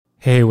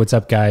Hey, what's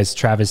up, guys?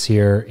 Travis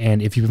here.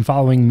 And if you've been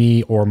following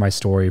me or my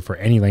story for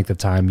any length of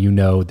time, you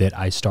know that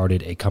I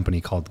started a company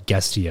called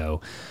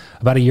Guestio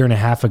about a year and a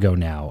half ago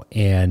now.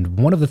 And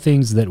one of the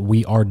things that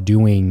we are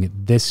doing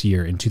this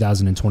year in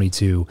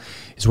 2022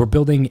 is we're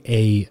building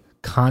a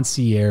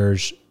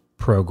concierge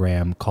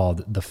program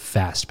called the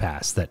Fast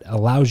Pass that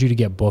allows you to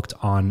get booked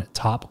on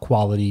top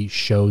quality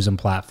shows and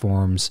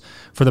platforms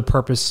for the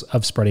purpose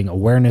of spreading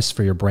awareness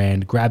for your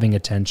brand, grabbing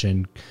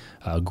attention,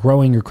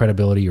 growing your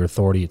credibility, your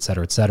authority, et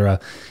cetera, et cetera.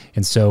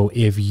 And so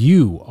if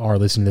you are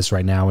listening to this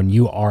right now and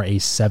you are a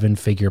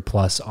 7-figure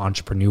plus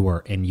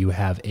entrepreneur and you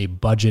have a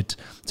budget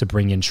to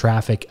bring in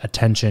traffic,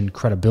 attention,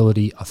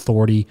 credibility,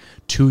 authority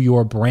to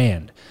your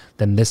brand,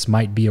 then this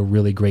might be a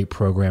really great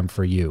program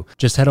for you.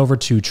 Just head over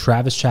to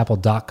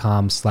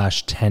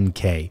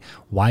travischappell.com/10K.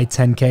 Why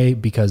 10K?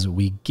 Because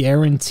we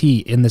guarantee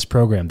in this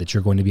program that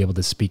you're going to be able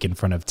to speak in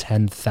front of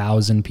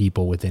 10,000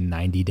 people within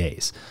 90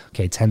 days.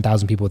 Okay,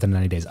 10,000 people within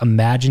 90 days.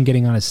 Imagine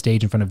getting on a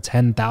stage in front of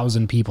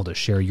 10,000 people to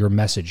share your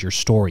message, your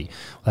story.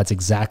 Well, that's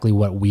exactly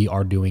what we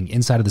are doing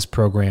inside of this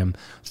program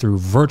through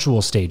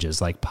virtual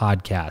stages like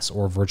podcasts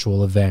or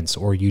virtual events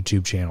or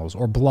YouTube channels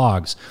or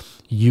blogs.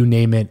 You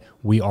name it,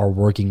 we are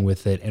working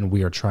with it, and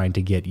we are trying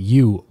to get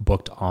you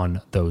booked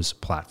on those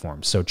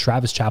platforms. So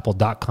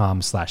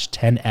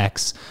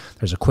travischappell.com/10X.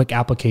 There's a quick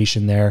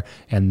application there,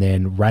 and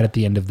then right at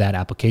the end of that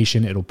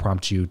application, it'll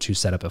prompt you to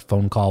set up a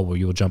phone call where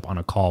you'll jump on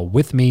a call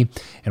with me,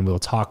 and we'll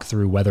talk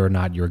through whether or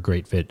not you're a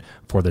great fit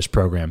for this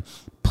program.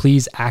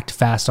 Please act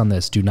fast on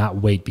this. Do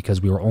not wait,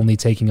 because we are only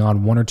taking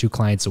on 1 or 2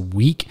 clients a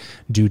week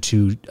due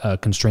to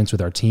constraints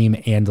with our team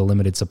and the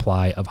limited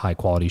supply of high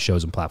quality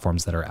shows and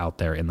platforms that are out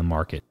there in the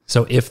market.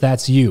 So if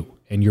that's you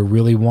and you're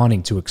really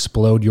wanting to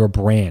explode your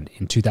brand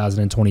in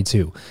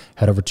 2022,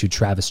 head over to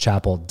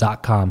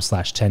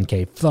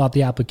travischappell.com/10K, fill out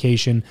the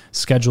application,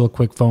 schedule a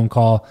quick phone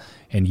call,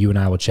 and you and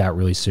I will chat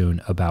really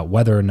soon about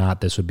whether or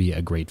not this would be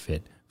a great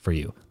fit for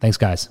you. Thanks,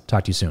 guys.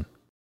 Talk to you soon.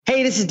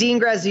 Hey, this is Dean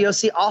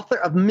Graziosi, author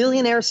of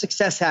Millionaire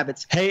Success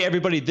Habits. Hey,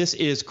 everybody, this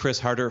is Chris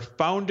Harder,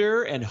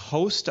 founder and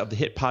host of the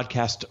hit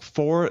podcast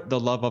For the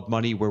Love of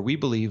Money, where we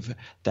believe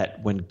that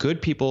when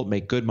good people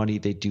make good money,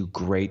 they do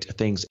great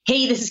things.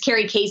 Hey, this is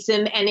Carrie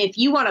Kasem, and if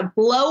you want to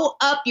blow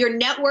up your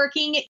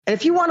networking, and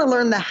if you want to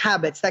learn the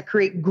habits that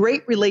create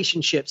great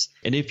relationships,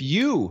 and if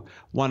you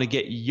want to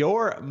get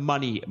your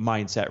money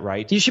mindset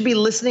right, you should be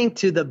listening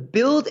to the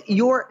Build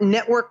Your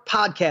Network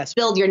podcast.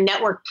 Build Your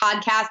Network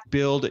podcast.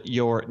 Build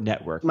Your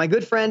Network. My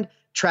good friend,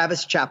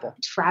 Travis Chappell.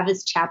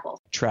 Travis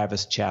Chappell.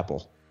 Travis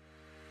Chappell.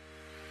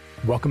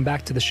 Welcome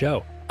back to the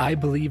show. I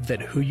believe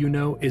that who you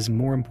know is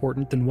more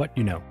important than what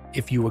you know.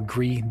 If you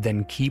agree,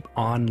 then keep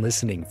on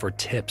listening for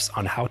tips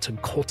on how to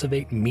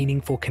cultivate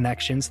meaningful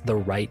connections the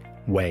right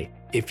way.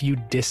 If you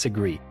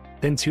disagree,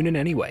 then tune in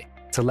anyway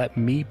to let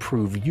me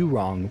prove you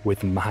wrong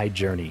with my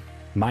journey.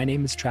 My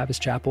name is Travis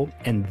Chappell,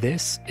 and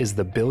this is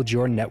the Build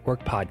Your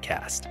Network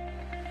podcast.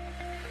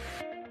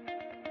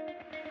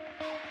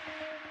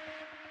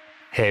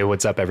 Hey,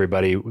 what's up,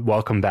 everybody?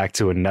 Welcome back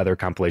to another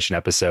compilation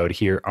episode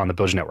here on the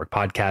Build Your Network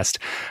podcast.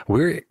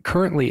 We're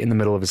currently in the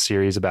middle of a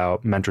series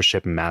about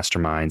mentorship and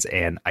masterminds,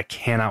 and I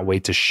cannot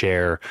wait to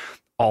share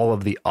all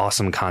of the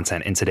awesome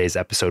content in today's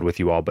episode with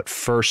you all. But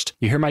first,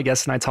 you hear my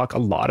guests and I talk a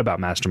lot about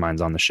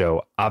masterminds on the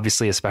show,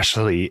 obviously,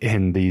 especially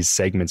in these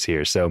segments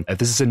here. So if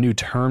this is a new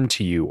term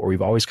to you, or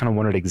you've always kind of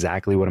wondered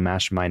exactly what a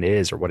mastermind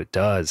is or what it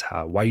does,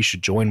 why you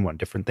should join one,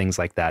 different things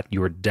like that,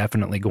 you are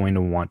definitely going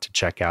to want to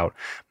check out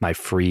my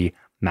free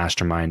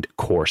mastermind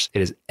course.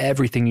 It is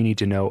everything you need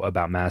to know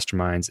about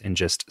masterminds in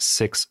just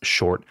 6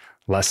 short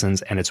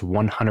lessons, and it's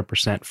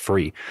 100%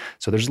 free.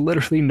 So there's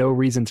literally no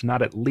reason to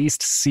not at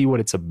least see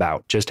what it's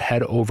about. Just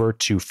head over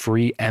to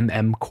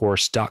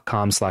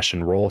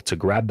freemmcourse.com/enroll to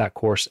grab that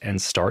course and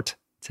start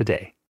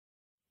today.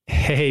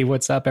 Hey,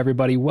 what's up,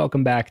 everybody?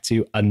 Welcome back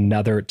to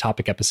another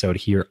topic episode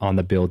here on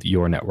the Build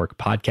Your Network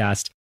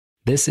podcast.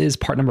 This is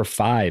part number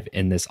 5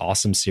 in this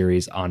awesome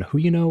series on who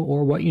you know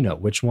or what you know,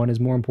 which one is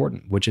more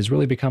important, which has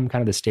really become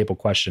kind of the staple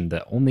question.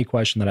 The only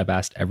question that I've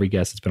asked every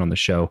guest that's been on the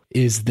show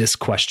is this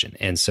question.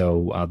 And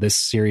so this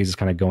series is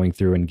kind of going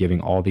through and giving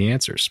all the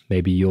answers.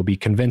 Maybe you'll be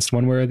convinced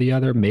one way or the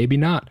other, maybe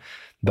not.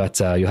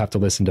 But you'll have to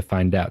listen to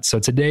find out. So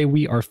today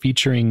we are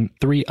featuring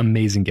 3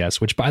 amazing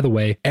guests, which, by the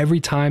way, every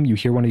time you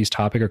hear one of these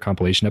topic or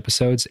compilation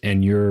episodes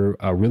and you're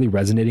really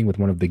resonating with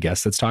one of the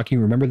guests that's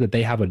talking, remember that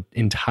they have an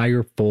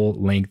entire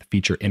full-length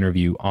feature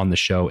interview on the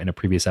show in a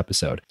previous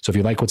episode. So if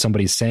you like what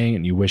somebody's saying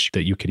and you wish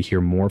that you could hear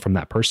more from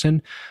that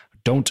person,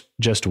 don't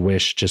just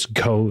wish, just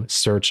go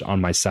search on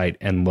my site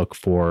and look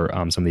for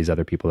some of these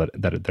other people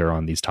that are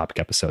on these topic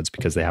episodes,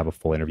 because they have a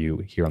full interview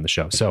here on the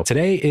show. So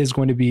today is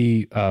going to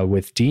be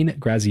with Dean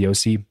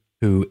Graziosi,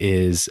 who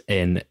is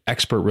an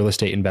expert real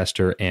estate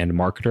investor and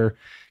marketer.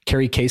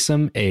 Carrie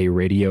Kasem, a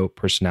radio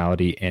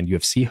personality and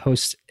UFC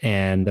host.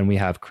 And then we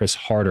have Chris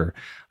Harder,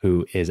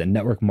 who is a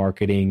network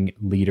marketing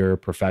leader,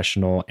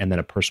 professional, and then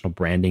a personal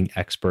branding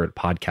expert,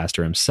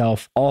 podcaster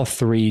himself. All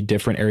three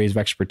different areas of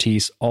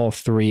expertise, all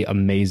three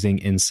amazing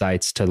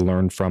insights to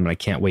learn from. And I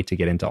can't wait to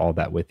get into all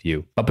that with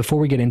you. But before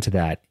we get into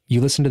that, you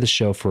listen to the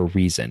show for a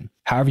reason.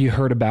 However you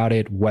heard about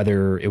it,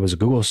 whether it was a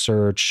Google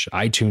search,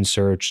 iTunes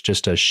search,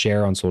 just a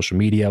share on social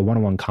media,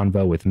 one-on-one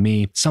convo with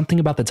me, something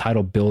about the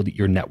title Build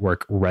Your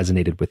Network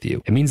resonated with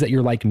you. It means that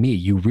you're like me.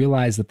 You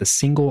realize that the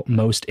single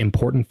most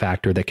important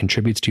factor that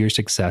contributes to your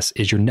success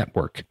is your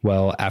network.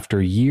 Well,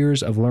 after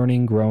years of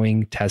learning,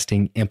 growing,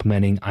 testing,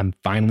 implementing, I'm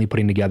finally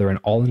putting together an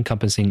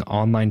all-encompassing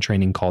online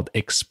training called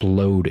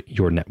Explode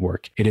Your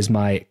Network. It is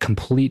my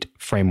complete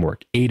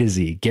framework, A to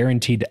Z,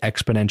 guaranteed to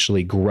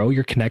exponentially grow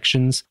your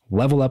connections,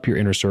 level up your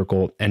inner circle,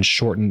 and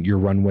shorten your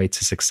runway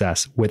to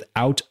success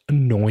without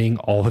annoying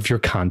all of your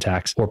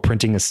contacts or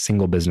printing a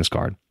single business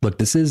card. Look,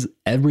 this is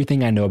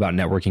everything I know about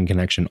networking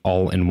connection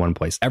all in one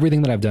place.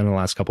 Everything that I've done in the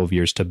last couple of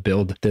years to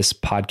build this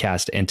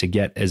podcast and to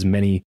get as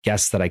many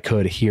guests that I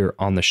could here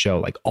on the show,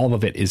 like all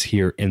of it is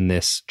here in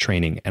this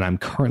training. And I'm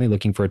currently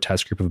looking for a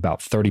test group of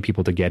about 30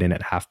 people to get in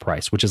at half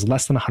price, which is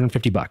less than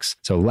 $150.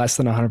 So less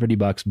than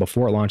 $150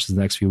 before it launches the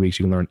next few weeks.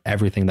 You can learn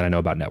everything that I know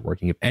about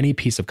networking. If any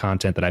piece of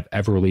content that I've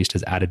ever released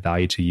has added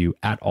value to you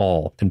at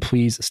all, then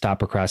please stop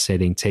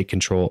procrastinating, take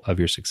control of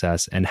your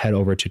success, and head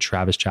over to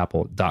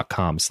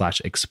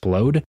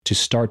travischappell.com/explode to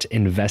start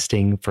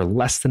investing for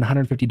less than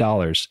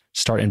 $150.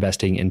 Start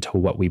investing into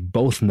what we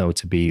both know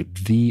to be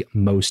the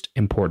most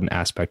important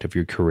aspect of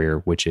your career,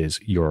 which is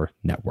your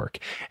network.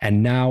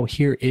 And now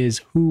here is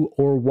Who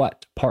or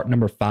What, part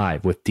number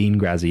 5 with Dean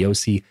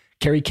Graziosi,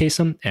 Carrie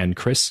Kasem, and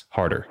Chris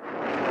Harder.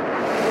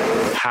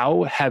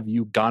 How have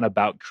you gone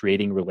about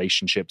creating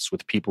relationships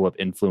with people of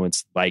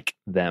influence like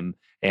them?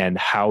 And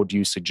how do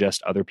you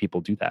suggest other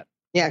people do that?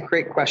 Yeah,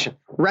 great question.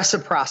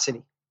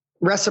 Reciprocity,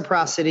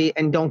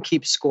 and don't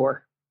keep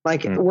score.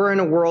 Like we're in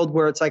a world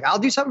where it's like, I'll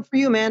do something for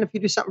you, man, if you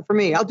do something for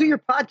me. I'll do your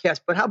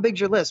podcast, but how big's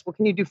your list? What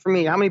can you do for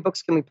me? How many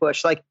books can we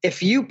push? Like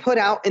if you put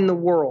out in the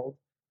world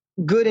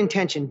good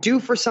intention, do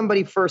for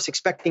somebody first,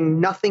 expecting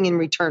nothing in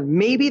return.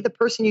 Maybe the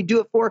person you do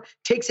it for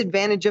takes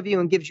advantage of you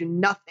and gives you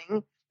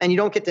nothing. And you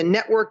don't get to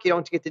network, you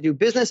don't get to do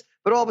business,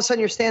 but all of a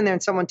sudden you're standing there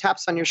and someone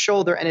taps on your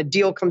shoulder and a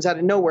deal comes out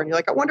of nowhere. And you're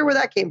like, I wonder where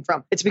that came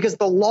from. It's because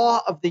the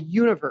law of the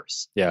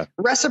universe. Yeah.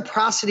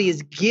 Reciprocity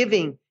is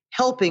giving,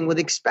 helping with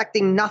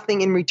expecting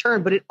nothing in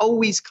return, but it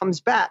always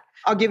comes back.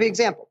 I'll give you an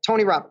example.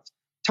 Tony Robbins.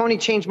 Tony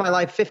changed my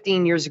life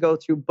 15 years ago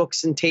through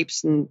books and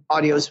tapes and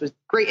audios with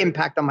great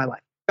impact on my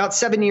life. About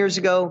 7 years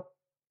ago,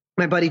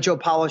 my buddy Joe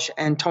Polish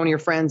and Tony are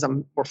friends.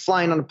 We're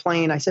flying on a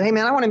plane. I said, hey,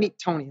 man, I want to meet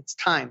Tony. It's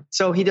time.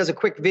 So he does a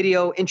quick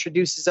video,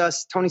 introduces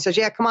us. Tony says,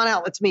 yeah, come on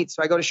out. Let's meet.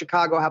 So I go to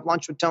Chicago, have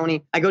lunch with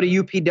Tony. I go to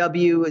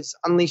UPW, it's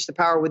Unleash the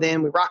Power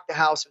Within. We rocked the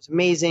house. It was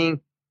amazing.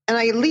 And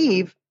I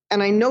leave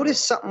and I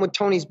noticed something with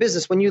Tony's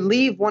business. When you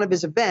leave one of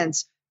his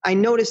events, I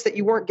noticed that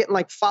you weren't getting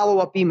like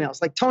follow-up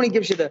emails. Like Tony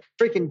gives you the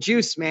freaking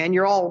juice, man.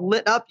 You're all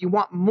lit up. You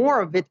want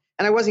more of it.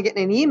 And I wasn't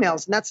getting any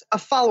emails. And that's a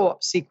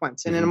follow-up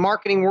sequence. And in a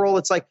marketing world,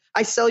 it's like,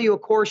 I sell you a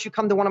course, you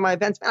come to one of my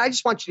events, and I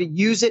just want you to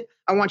use it.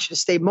 I want you to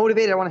stay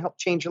motivated. I want to help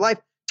change your life.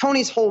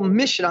 Tony's whole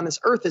mission on this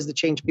earth is to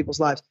change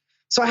people's lives.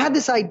 So I had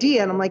this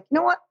idea and I'm like, you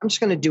know what? I'm just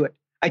going to do it.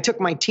 I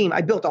took my team.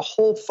 I built a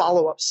whole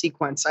follow-up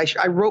sequence.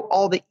 I wrote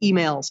all the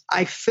emails.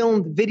 I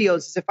filmed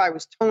videos as if I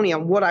was Tony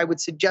on what I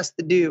would suggest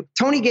to do.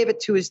 Tony gave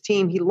it to his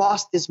team. He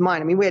lost his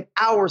mind. I mean, we had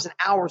hours and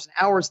hours and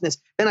hours in this.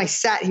 Then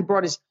he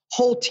brought his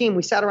whole team.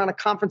 We sat around a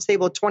conference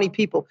table of 20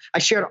 people. I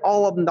shared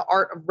all of them, the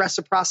art of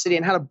reciprocity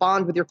and how to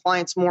bond with your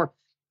clients more.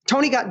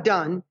 Tony got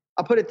done.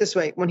 I'll put it this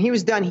way. When he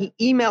was done, he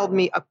emailed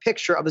me a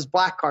picture of his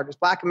black card, his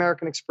Black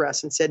American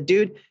Express, and said,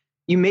 dude,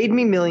 you made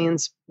me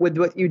millions with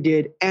what you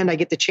did, and I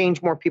get to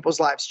change more people's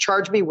lives.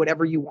 Charge me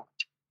whatever you want.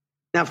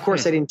 Now, of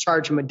course, I didn't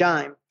charge him a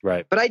dime.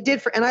 Right. But I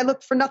did, and I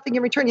looked for nothing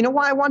in return. You know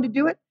why I wanted to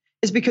do it?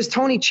 Is because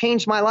Tony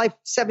changed my life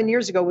 7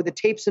 years ago with the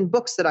tapes and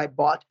books that I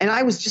bought. And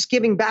I was just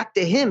giving back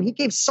to him. He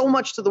gave so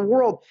much to the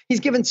world.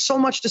 He's given so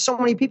much to so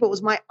many people. It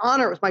was my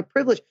honor. It was my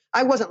privilege.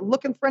 I wasn't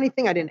looking for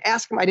anything. I didn't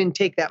ask him. I didn't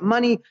take that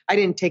money. I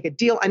didn't take a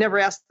deal. I never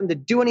asked him to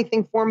do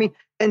anything for me.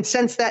 And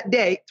since that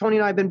day, Tony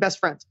and I have been best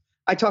friends.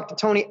 I talk to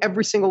Tony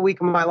every single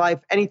week of my life.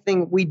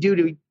 Anything we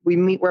do, we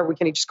meet wherever we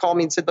can. He just called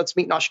me and said, let's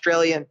meet in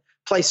Australia and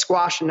play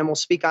squash, and then we'll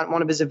speak on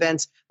one of his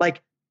events.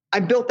 Like, I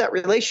built that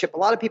relationship. A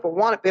lot of people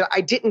want it, but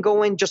I didn't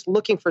go in just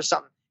looking for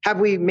something. Have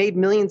we made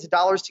millions of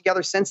dollars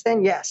together since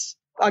then? Yes.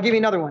 I'll give you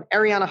another one.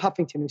 Arianna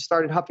Huffington, who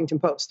started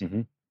Huffington Post.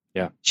 Mm-hmm.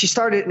 Yeah. She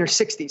started it in her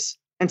 60s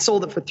and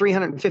sold it for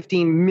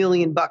 $315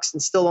 million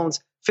and still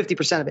owns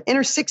 50% of it. In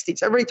her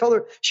 60s. Everybody told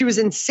her she was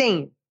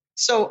insane.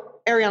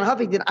 So Arianna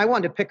Huffington, I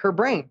wanted to pick her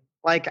brain.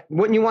 Like,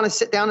 wouldn't you want to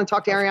sit down and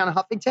talk to Arianna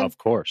Huffington? Of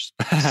course.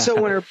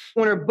 So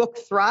when her book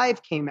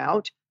Thrive came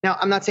out, now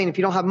I'm not saying if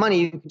you don't have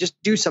money, you can just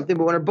do something,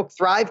 but when her book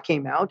Thrive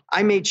came out,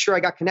 I made sure I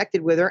got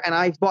connected with her and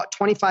I bought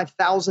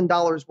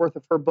 $25,000 worth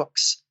of her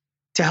books.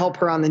 to help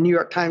her on the New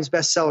York Times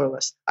bestseller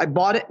list. I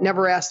bought it,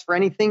 never asked for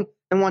anything.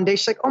 And one day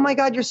she's like, oh my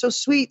God, you're so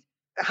sweet.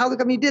 How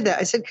come you did that?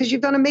 I said, because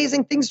you've done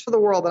amazing things for the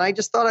world. And I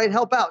just thought I'd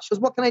help out. She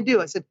goes, what can I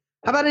do? I said,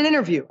 how about an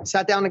interview? I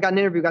sat down and got an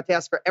interview, got to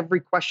ask her every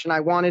question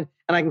I wanted.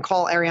 And I can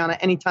call Ariana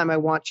anytime I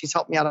want. She's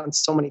helped me out on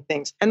so many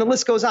things. And the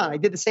list goes on. I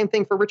did the same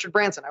thing for Richard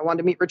Branson. I wanted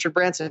to meet Richard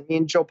Branson. Me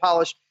and Joe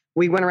Polish,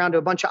 we went around to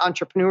a bunch of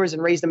entrepreneurs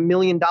and raised $1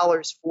 million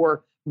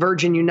for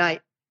Virgin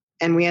Unite.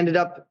 And we ended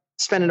up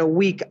spending a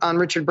week on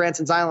Richard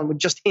Branson's island with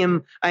just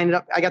him. I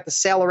got to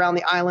sail around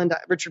the island.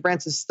 Richard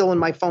Branson's still in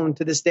my phone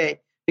to this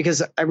day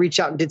because I reached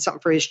out and did something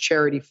for his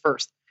charity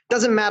first.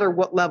 Doesn't matter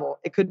what level.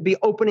 It could be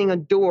opening a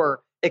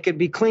door. It could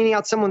be cleaning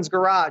out someone's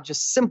garage, as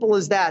simple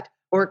as that.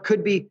 Or it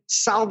could be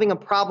solving a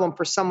problem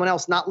for someone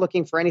else, not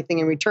looking for anything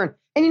in return.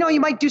 And you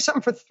might do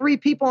something for 3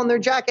 people and they're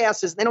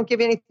jackasses. They don't give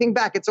you anything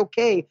back. It's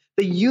okay.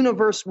 The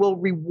universe will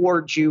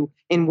reward you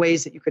in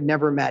ways that you could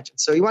never imagine.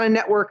 So you want to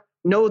network,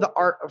 know the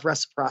art of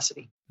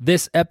reciprocity.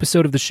 This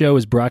episode of the show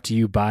is brought to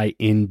you by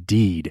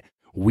Indeed.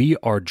 We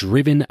are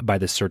driven by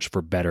the search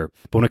for better.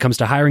 But when it comes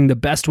to hiring, the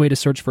best way to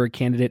search for a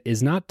candidate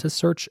is not to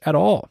search at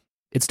all.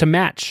 It's to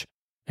match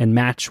and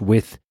match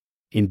with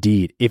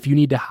Indeed. If you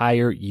need to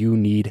hire, you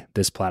need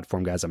this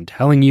platform, guys. I'm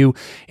telling you,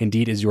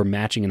 Indeed is your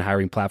matching and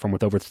hiring platform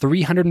with over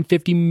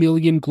 350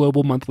 million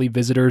global monthly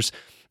visitors,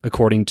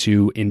 according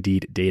to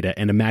Indeed data,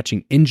 and a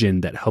matching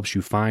engine that helps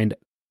you find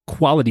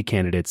quality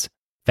candidates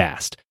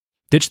fast.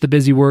 Ditch the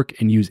busy work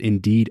and use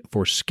Indeed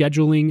for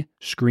scheduling,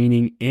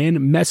 screening, and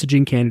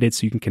messaging candidates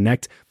so you can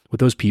connect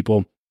with those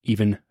people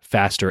even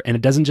faster. And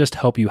it doesn't just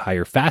help you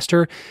hire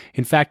faster.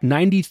 In fact,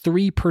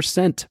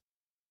 93%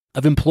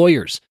 of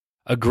employers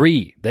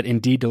agree that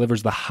Indeed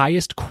delivers the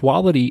highest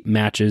quality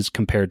matches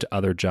compared to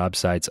other job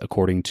sites,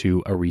 according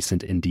to a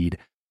recent Indeed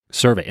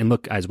survey. And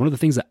look, guys, one of the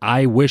things that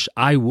I wish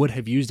I would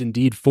have used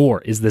Indeed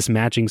for is this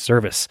matching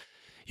service.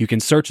 You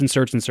can search and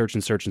search and search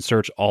and search and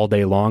search all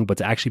day long, but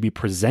to actually be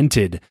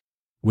presented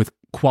with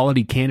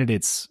quality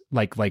candidates,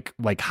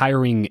 like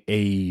hiring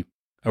a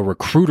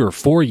recruiter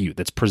for you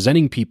that's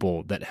presenting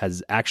people that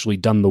has actually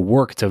done the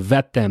work to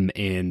vet them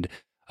and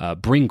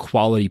bring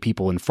quality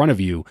people in front of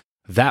you,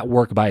 that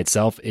work by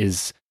itself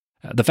is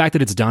the fact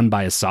that it's done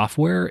by a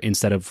software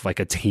instead of like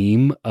a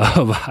team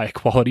of high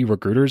quality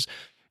recruiters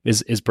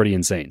is pretty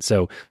insane.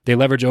 So they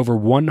leverage over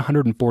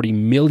 140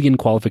 million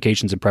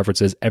qualifications and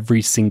preferences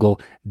every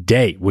single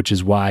day, which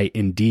is why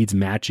Indeed's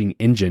matching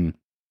engine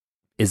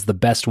is the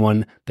best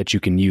one that you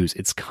can use.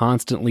 It's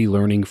constantly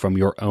learning from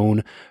your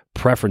own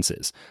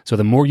preferences. So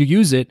the more you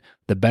use it,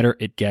 the better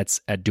it gets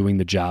at doing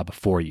the job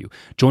for you.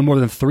 Join more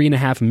than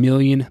 3.5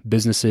 million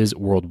businesses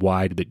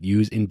worldwide that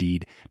use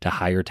Indeed to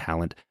hire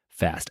talent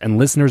fast. And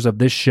listeners of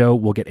this show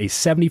will get a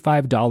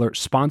 $75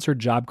 sponsored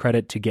job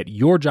credit to get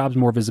your jobs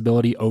more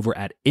visibility over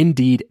at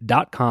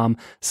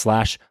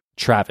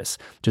Indeed.com/Travis.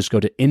 Just go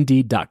to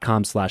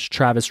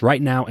Indeed.com/Travis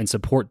right now and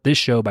support this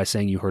show by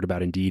saying you heard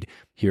about Indeed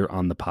here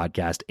on the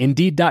podcast.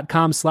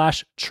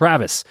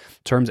 Indeed.com/Travis.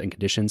 Terms and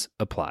conditions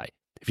apply.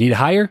 If you need to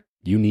hire,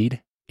 you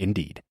need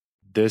Indeed.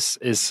 This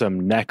is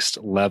some next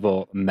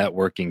level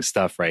networking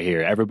stuff right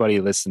here.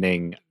 Everybody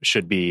listening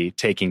should be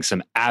taking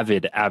some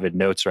avid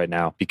notes right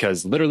now,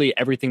 because literally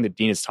everything that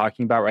Dean is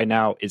talking about right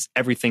now is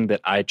everything that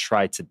I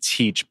try to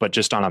teach, but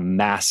just on a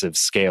massive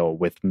scale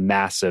with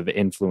massive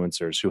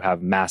influencers who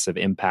have massive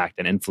impact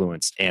and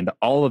influence. And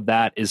all of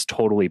that is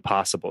totally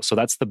possible. So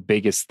that's the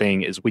biggest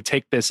thing, is we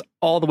take this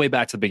all the way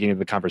back to the beginning of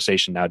the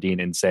conversation now,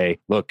 Dean, and say,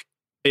 look,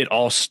 it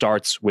all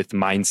starts with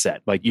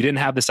mindset. Like, you didn't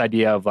have this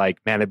idea of like,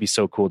 man, it'd be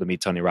so cool to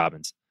meet Tony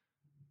Robbins.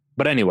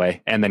 But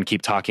anyway, and then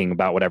keep talking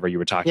about whatever you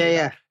were talking about.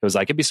 Yeah. It was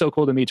like, it'd be so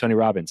cool to meet Tony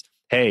Robbins.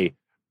 Hey,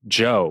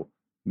 Joe,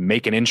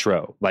 make an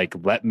intro. Like,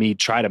 let me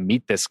try to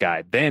meet this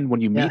guy. Then when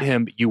you meet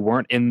him, you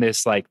weren't in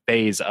this like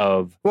phase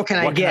of what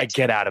can I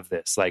get out of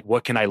this? Like,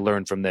 what can I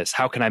learn from this?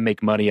 How can I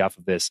make money off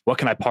of this? What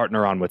can I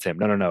partner on with him?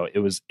 No.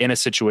 It was in a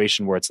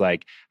situation where it's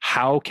like,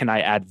 how can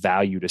I add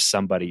value to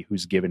somebody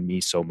who's given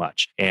me so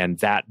much? And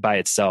that by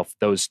itself,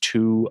 those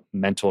two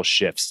mental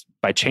shifts,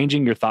 by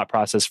changing your thought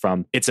process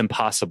from it's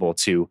impossible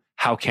to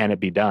how can it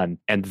be done?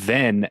 And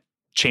then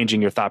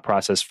changing your thought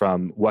process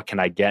from what can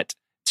I get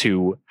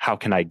to how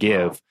can I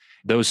give?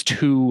 Those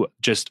two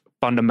just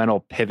fundamental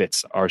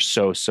pivots are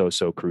so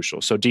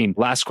crucial. So Dean,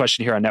 last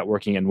question here on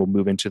networking, and we'll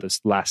move into this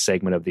last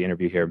segment of the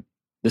interview here.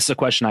 This is a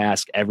question I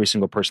ask every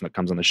single person that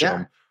comes on the show. Yeah.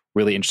 I'm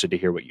really interested to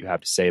hear what you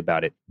have to say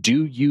about it.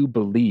 Do you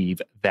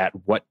believe that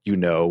what you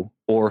know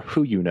or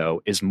who you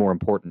know is more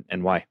important,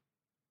 and why?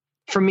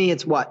 For me,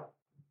 it's what.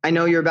 I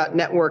know you're about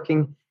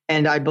networking,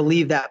 and I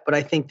believe that, but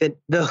I think that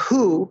the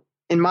who,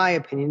 in my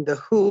opinion, the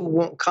who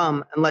won't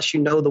come unless you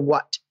know the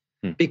what.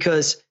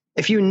 Because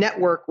if you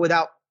network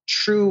without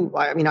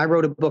I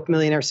wrote a book,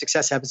 Millionaire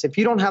Success Habits. If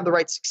you don't have the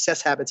right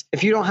success habits,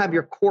 if you don't have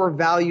your core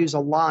values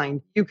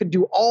aligned, you could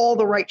do all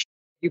the right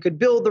You could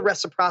build the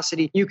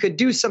reciprocity. You could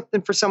do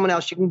something for someone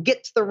else. You can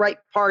get to the right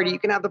party. You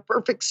can have the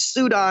perfect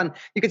suit on.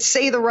 You could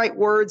say the right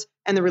words,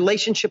 and the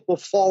relationship will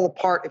fall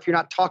apart if you're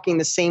not talking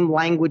the same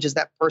language as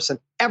that person.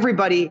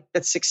 Everybody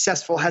that's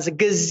successful has a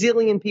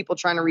gazillion people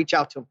trying to reach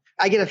out to them.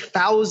 I get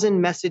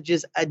 1,000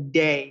 messages a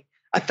day,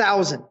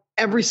 1,000.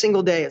 Every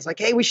single day. It's like,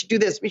 hey, we should do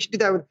this. We should do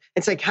that.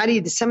 It's like, how do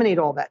you disseminate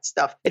all that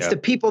stuff? It's the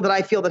people that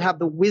I feel that have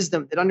the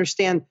wisdom, that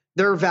understand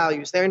their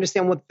values. They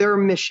understand what their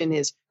mission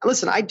is. And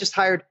listen, I just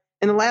hired,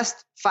 in the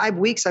last 5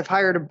 weeks, I've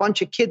hired a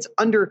bunch of kids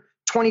under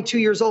 22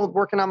 years old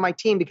working on my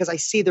team because I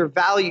see their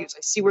values.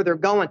 I see where they're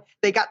going.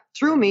 They got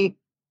through me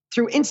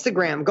through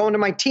Instagram, going to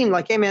my team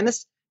like, hey, man,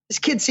 this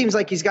kid seems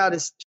like he's got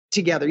his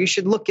together. You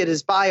should look at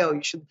his bio.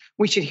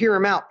 We should hear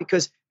him out,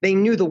 because they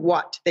knew the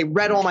what. They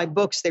read all my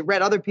books. They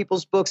read other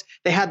people's books.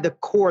 They had the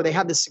core. They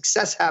had the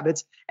success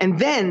habits. And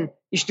then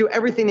you should do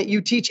everything that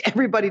you teach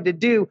everybody to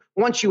do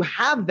once you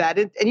have that.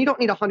 And you don't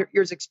need 100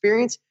 years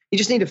experience. You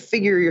just need to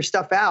figure your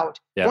stuff out.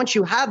 Yeah. Once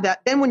you have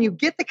that, then when you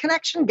get the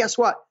connection, guess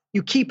what?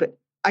 You keep it.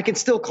 I can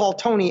still call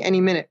Tony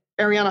any minute,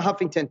 Ariana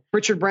Huffington,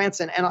 Richard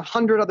Branson, and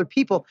 100 other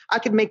people. I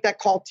could make that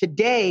call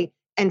today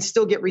and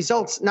still get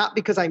results, not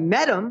because I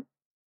met him.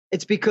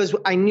 It's because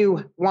I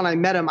knew when I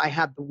met him, I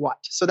had the what.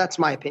 So that's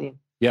my opinion.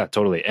 Yeah,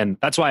 totally. And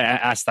that's why I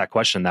asked that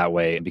question that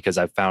way, because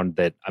I've found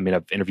that, I've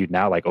interviewed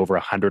now like over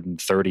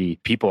 130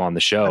 people on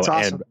the show. That's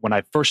awesome. And when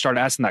I first started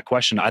asking that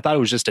question, I thought it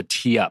was just a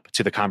tee up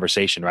to the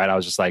conversation, right? I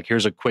was just like,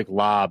 here's a quick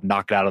lob,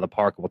 knock it out of the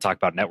park. We'll talk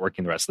about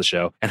networking the rest of the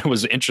show. And it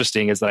was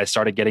interesting is that I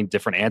started getting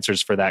different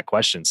answers for that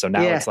question. So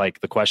now it's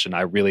like the question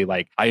I really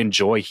like, I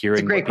enjoy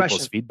hearing what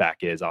people's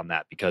feedback is on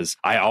that, because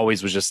I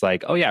always was just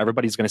like, oh yeah,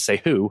 everybody's going to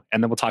say who,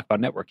 and then we'll talk about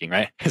networking,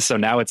 right? So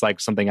now it's like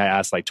something I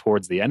asked like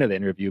towards the end of the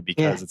interview,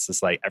 because it's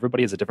just like,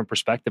 everybody has a different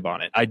perspective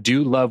on it. I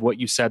do love what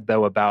you said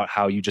though about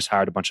how you just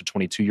hired a bunch of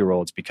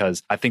 22-year-olds,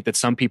 because I think that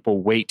some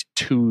people wait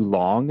too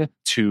long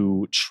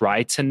to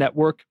try to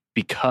network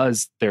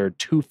because they're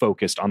too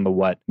focused on the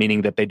what,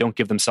 meaning that they don't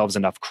give themselves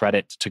enough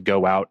credit to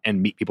go out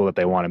and meet people that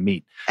they want to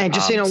meet. And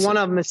just, one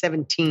of them is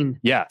 17.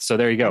 Yeah. So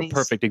there you go.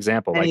 Perfect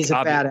example. And he's a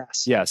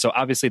badass. Yeah. So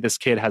obviously this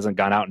kid hasn't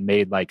gone out and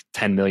made like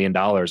 $10 million,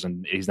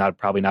 and he's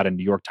probably not a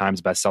New York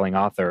Times bestselling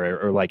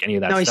author or like any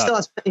of that stuff.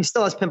 No, he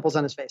still has pimples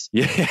on his face.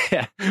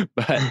 Yeah.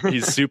 But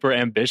he's super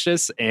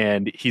ambitious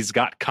and he's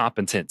got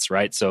competence,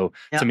 right? So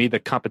to me, the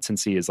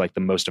competency is like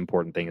the most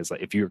important thing. Is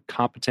like, if you're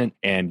competent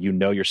and you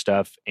know your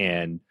stuff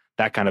and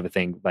that kind of a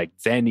thing, like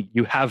then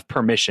you have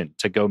permission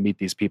to go meet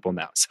these people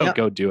now. So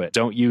go do it.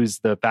 Don't use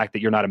the fact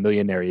that you're not a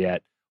millionaire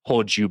yet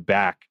hold you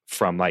back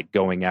from like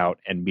going out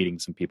and meeting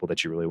some people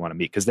that you really want to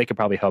meet, because they could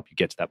probably help you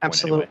get to that point.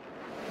 Absolutely.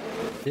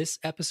 Anyway. This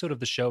episode of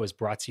the show is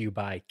brought to you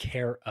by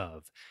Care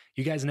Of.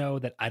 You guys know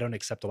that I don't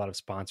accept a lot of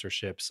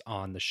sponsorships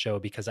on the show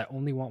because I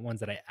only want ones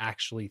that I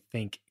actually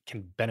think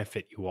can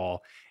benefit you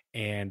all.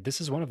 And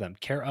this is one of them.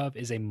 Care Of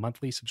is a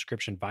monthly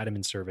subscription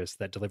vitamin service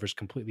that delivers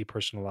completely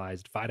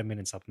personalized vitamin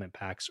and supplement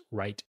packs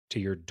right to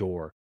your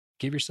door.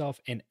 Give yourself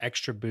an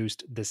extra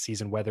boost this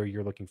season, whether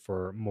you're looking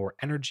for more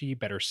energy,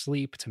 better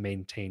sleep, to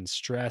maintain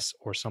stress,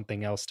 or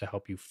something else to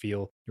help you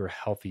feel your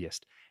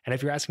healthiest. And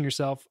if you're asking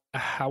yourself,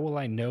 how will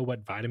I know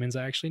what vitamins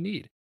I actually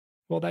need?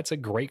 Well, that's a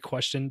great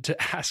question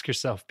to ask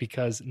yourself,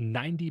 because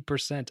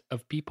 90%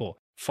 of people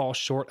fall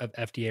short of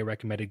FDA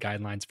recommended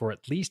guidelines for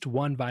at least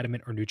one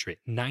vitamin or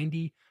nutrient.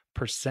 90%.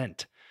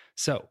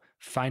 So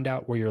find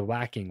out where you're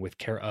lacking with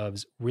Care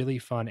Of's really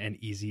fun and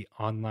easy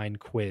online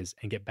quiz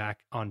and get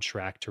back on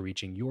track to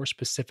reaching your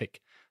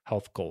specific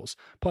health goals.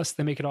 Plus,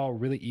 they make it all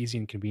really easy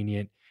and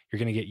convenient. You're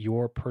going to get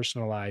your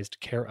personalized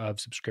Care Of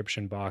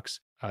subscription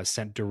box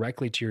sent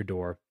directly to your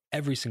door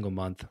every single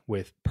month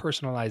with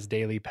personalized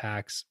daily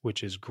packs,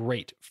 which is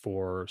great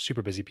for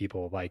super busy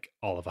people like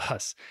all of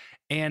us.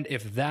 And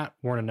if that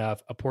weren't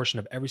enough, a portion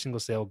of every single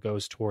sale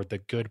goes toward the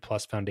Good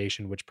Plus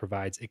Foundation, which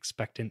provides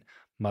expectant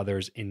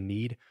mothers in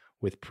need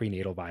with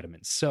prenatal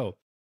vitamins. So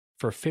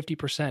for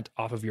 50%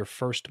 off of your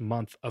first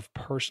month of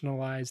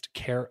personalized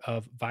Care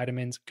Of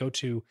vitamins, go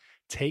to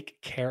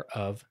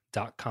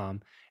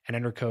takecareof.com and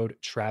enter code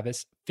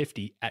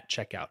Travis50 at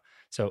checkout.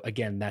 So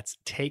again, that's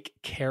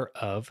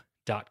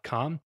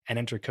takecareof.com and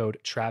enter code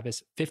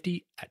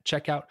Travis50 at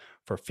checkout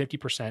for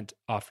 50%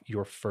 off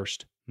your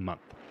first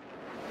month.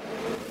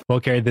 Well,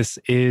 Carey, this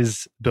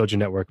is Build Your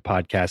Network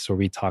podcast, where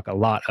we talk a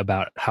lot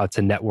about how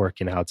to network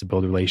and how to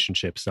build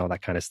relationships and all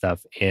that kind of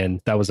stuff.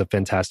 And that was a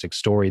fantastic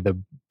story. The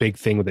big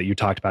thing that you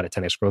talked about at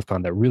 10X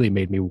GrowthCon that really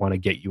made me want to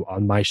get you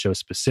on my show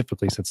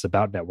specifically, since it's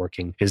about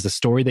networking, is the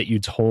story that you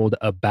told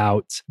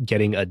about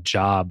getting a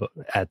job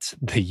at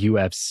the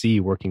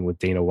UFC working with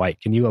Dana White.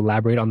 Can you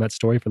elaborate on that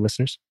story for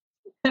listeners?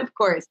 Of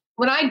course.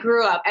 When I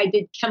grew up, I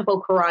did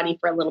Kempo karate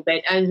for a little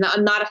bit. I'm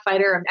not a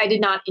fighter. I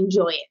did not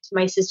enjoy it.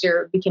 My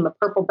sister became a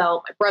purple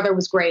belt. My brother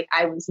was great.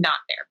 I was not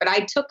there, but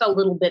I took a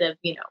little bit of,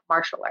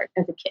 martial art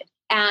as a kid.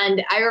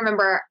 And I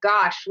remember,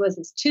 was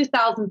this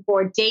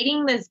 2004,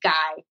 dating this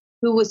guy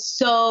who was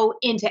so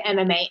into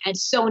MMA and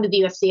so into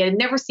the UFC. I had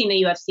never seen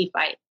a UFC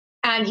fight.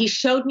 And he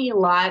showed me a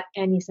lot.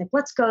 And he's like,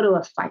 let's go to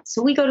a fight.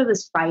 So we go to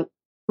this fight.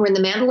 We're in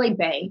the Mandalay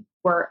Bay.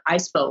 where I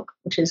spoke,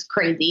 which is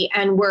crazy.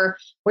 And we're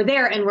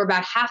there and we're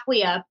about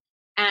halfway up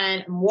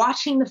and I'm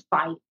watching the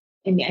fight.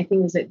 And I think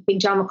it was a Big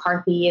John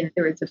McCarthy and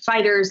there was the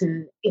fighters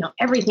and,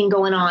 everything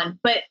going on.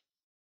 But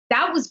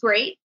that was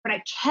great. But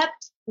I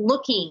kept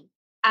looking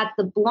at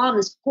the blonde,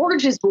 this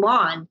gorgeous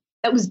blonde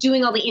that was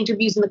doing all the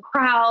interviews in the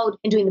crowd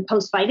and doing the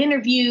post-fight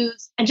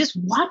interviews and just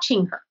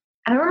watching her.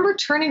 And I remember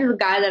turning to the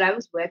guy that I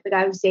was with, the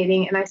guy I was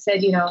dating, and I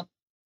said,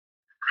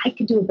 I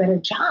could do a better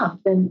job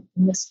than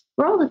this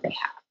girl that they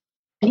have.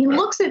 And he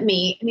looks at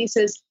me and he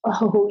says,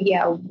 oh,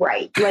 yeah,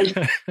 right. Like,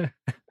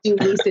 do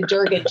Lisa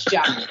Durgan's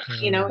job,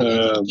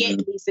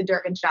 get Lisa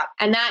Durgan's job.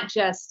 And that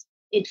just,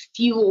 it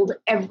fueled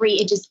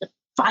the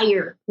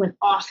fire went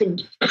off.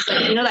 And it's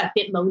like, that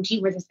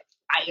Bitmoji where there's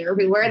fire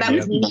everywhere? That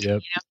was me,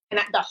 And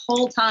the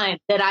whole time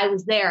that I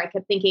was there, I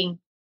kept thinking,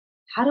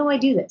 how do I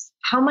do this?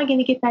 How am I going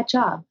to get that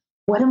job?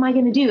 What am I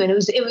going to do? And it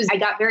was, I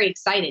got very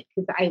excited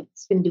because I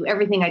was going to do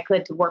everything I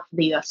could to work for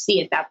the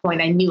UFC at that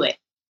point. I knew it.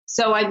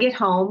 So I get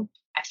home,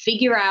 I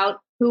figure out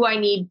who I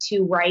need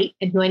to write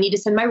and who I need to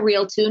send my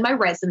reel to and my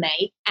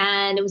resume.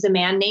 And it was a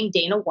man named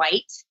Dana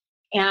White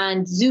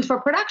and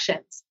Zuffa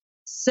Productions.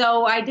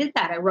 So I did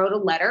that. I wrote a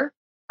letter.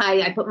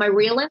 I put my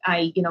reel in.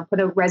 I, put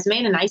a resume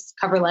and a nice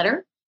cover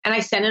letter and I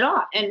sent it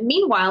off. And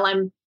meanwhile,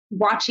 I'm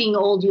watching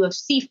old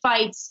UFC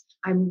fights.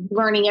 I'm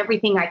learning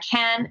everything I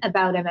can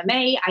about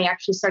MMA. I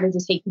actually started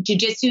to take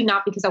jiu-jitsu,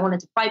 not because I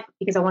wanted to fight, but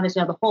because I wanted to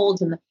know the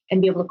holds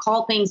and be able to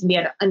call things and be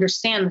able to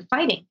understand the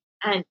fighting.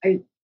 And I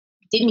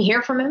didn't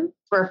hear from him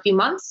for a few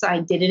months. I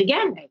did it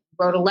again. I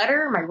wrote a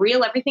letter, my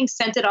reel, everything,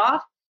 sent it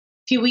off.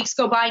 A few weeks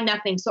go by,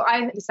 nothing. So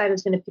I decided I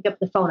was going to pick up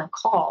the phone and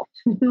call.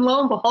 Lo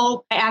and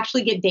behold, I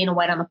actually get Dana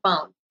White on the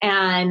phone.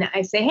 And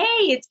I say,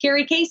 hey, it's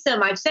Carrie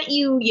Kasem. I've sent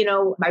you,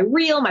 my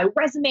reel, my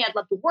resume. I'd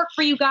love to work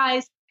for you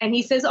guys. And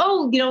he says,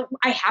 oh,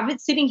 I have it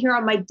sitting here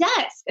on my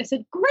desk. I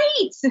said,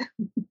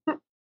 great.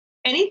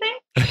 Anything?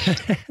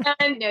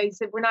 And he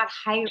said, we're not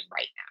hiring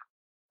right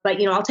now.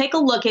 But, I'll take a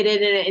look at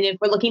it. And if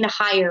we're looking to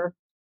hire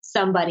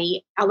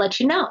somebody, I'll let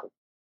you know.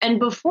 And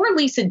before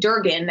Lisa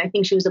Durgan, I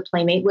think she was a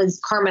Playmate,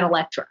 was Carmen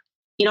Electra.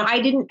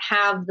 I didn't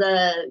have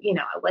I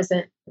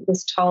wasn't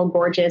this tall,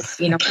 gorgeous,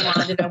 blonde,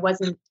 and I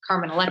wasn't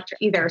Carmen Electra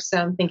either. So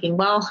I'm thinking,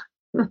 well,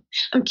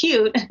 I'm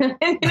cute.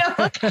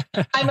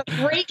 I'm a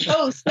great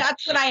host.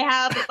 That's what I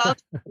have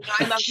about me.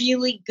 I'm a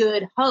really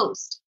good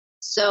host.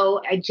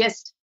 So I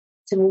just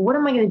said, well, what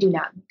am I going to do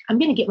now? I'm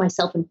going to get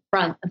myself in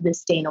front of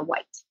this Dana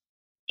White.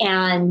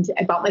 And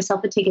I bought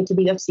myself a ticket to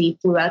the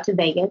UFC, flew out to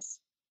Vegas,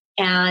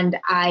 and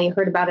I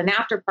heard about an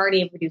after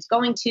party everybody was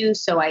going to.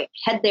 So I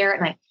head there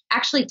and I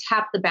actually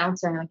tapped the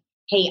bouncer and I'm like,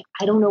 hey,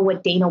 I don't know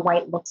what Dana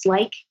White looks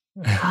like.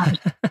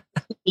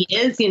 He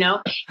is, can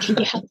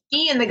you help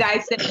me? And the guy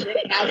said,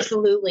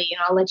 absolutely.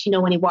 I'll let you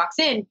know when he walks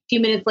in. A few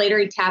minutes later,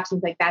 he taps and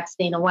he's like, that's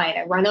Dana White.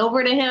 I run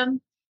over to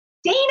him.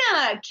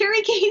 Dana,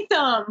 Carrie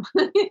Kasem.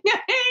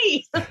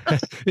 Hey,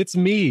 it's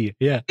me.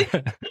 Yeah.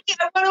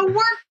 I want to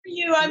work for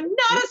you. I'm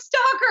not a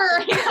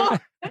stalker.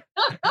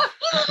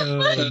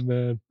 Oh,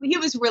 man. He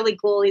was really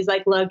cool. He's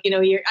like, look,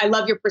 I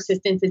love your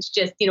persistence. It's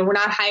just, we're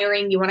not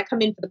hiring. You want to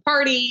come in for the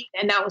party.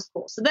 And that was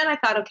cool. So then I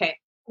thought, okay,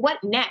 what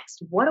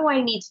next? What do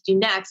I need to do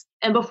next?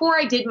 And before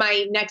I did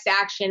my next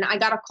action, I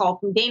got a call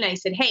from Dana. He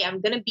said, hey,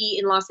 I'm going to be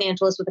in Los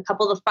Angeles with a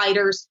couple of the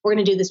fighters. We're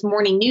going to do this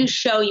morning news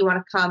show. You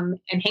want to come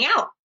and hang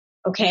out?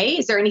 Okay.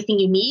 Is there anything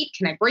you need?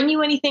 Can I bring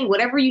you anything?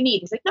 Whatever you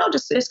need. He's like, no,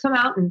 just come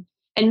out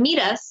and meet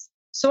us.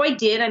 So I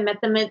did. I met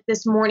them at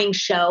this morning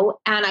show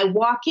and I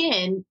walk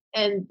in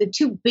and the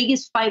two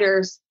biggest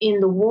fighters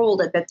in the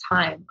world at that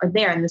time are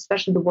there. And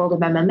especially the world of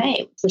MMA,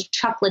 which was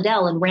Chuck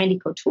Liddell and Randy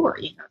Couture.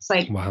 It's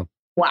like, wow.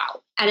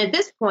 And at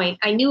this point,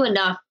 I knew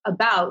enough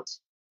about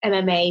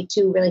MMA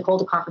to really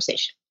hold a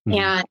conversation. Mm-hmm.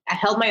 And I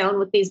held my own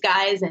with these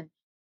guys and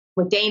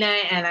with Dana.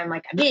 And I'm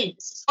like, I'm in.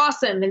 This is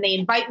awesome. And they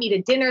invite me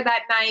to dinner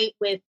that night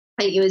with,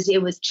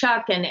 it was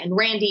Chuck and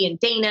Randy and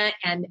Dana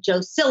and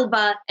Joe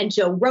Silva and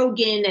Joe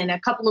Rogan and a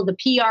couple of the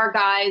PR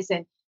guys.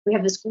 And we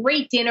have this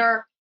great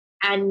dinner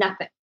and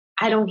nothing.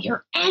 I don't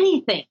hear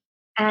anything.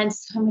 And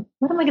so I'm like,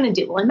 what am I going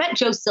to do? Well, I met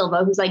Joe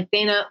Silva, who's like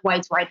Dana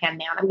White's right-hand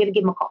man. I'm going to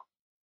give him a call.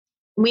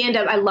 And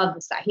I love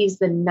this guy. He's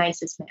the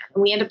nicest man.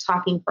 And we end up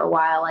talking for a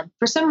while. And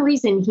for some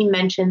reason, he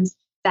mentions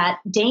that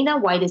Dana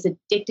White is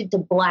addicted to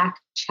black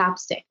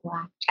chapstick.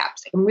 Black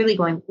chapstick. I'm really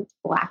going, what's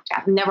black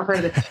chapstick? I've never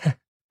heard of it.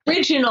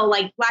 Original,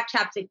 like black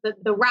chapstick.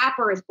 The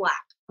wrapper is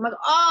black. I'm like,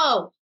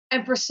 oh.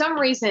 And for some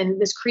reason,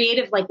 this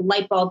creative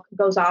light bulb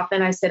goes off.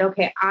 And I said,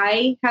 okay,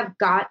 I have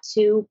got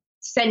to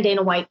send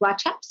Dana White black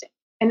chapstick.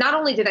 And not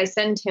only did I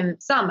send him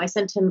some, I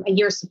sent him a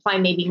year's supply,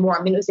 maybe more.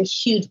 I mean, it was a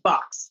huge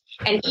box.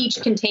 And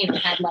each container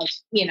had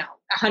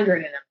 100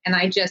 in them. And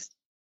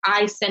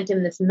I sent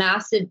him this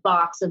massive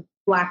box of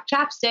black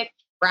chapstick,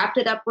 wrapped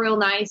it up real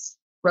nice,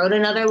 wrote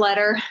another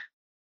letter,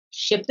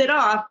 shipped it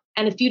off.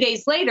 And a few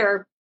days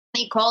later,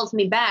 he calls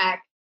me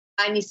back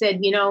and he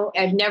said,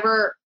 I've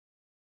never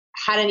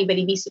had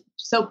anybody be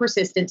so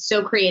persistent,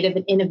 so creative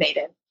and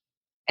innovative.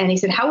 And he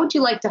said, how would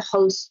you like to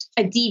host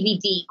a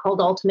DVD called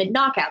Ultimate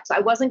Knockouts? I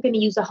wasn't going to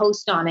use a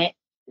host on it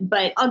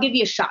but I'll give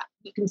you a shot.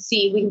 We can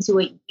see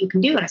what you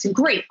can do. And I said,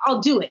 great, I'll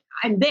do it.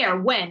 I'm there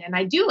when, and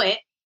I do it.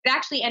 It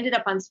actually ended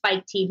up on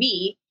Spike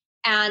TV.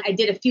 And I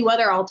did a few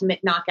other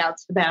ultimate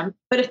knockouts for them.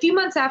 But a few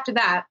months after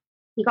that,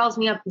 he calls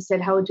me up. He said,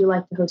 how would you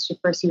like to host your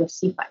first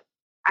UFC fight?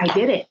 I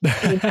did it.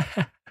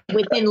 And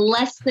within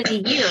less than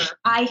a year,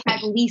 I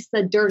had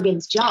Lisa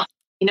Durgan's job.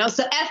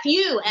 So F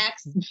you,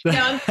 X.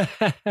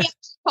 He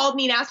called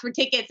me and asked for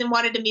tickets and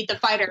wanted to meet the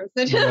fighters.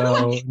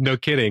 No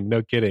kidding.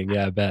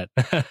 Yeah, I bet.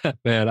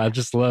 Man, I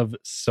just love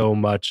so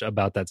much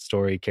about that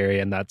story, Carrie.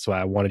 And that's why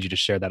I wanted you to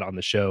share that on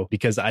the show.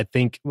 Because I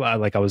think,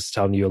 like I was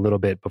telling you a little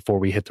bit before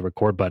we hit the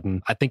record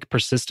button, I think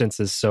persistence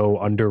is so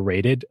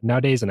underrated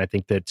nowadays. And I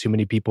think that too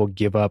many people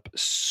give up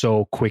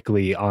so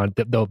quickly on,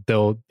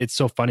 it's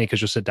so funny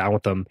because you'll sit down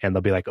with them and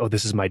they'll be like, oh,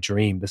 this is my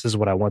dream. This is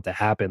what I want to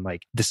happen.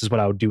 Like, this is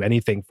what I would do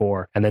anything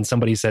for. And then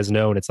somebody says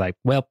no, and it's like,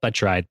 well, I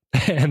tried.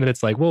 And then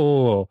it's like,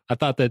 whoa, I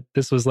thought that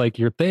this was like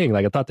your thing.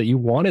 Like, I thought that you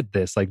wanted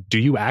this. Like, do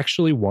you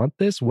actually want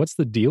this? What's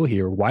the deal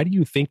here? Why do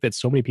you think that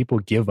so many people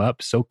give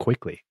up so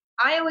quickly?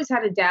 I always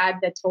had a dad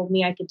that told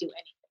me I could do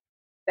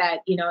anything.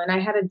 And I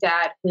had a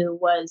dad who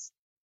was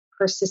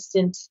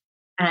persistent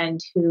and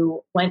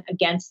who went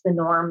against the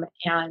norm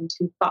and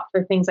who fought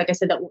for things, like I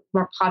said, that were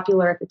more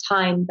popular at the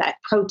time, that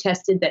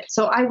protested that.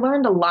 So I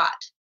learned a lot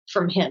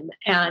from him.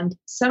 And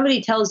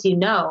somebody tells you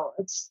no,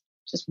 it's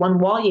just one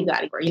wall you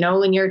got to go.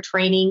 When you're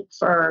training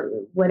for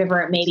whatever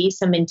it may be,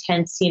 some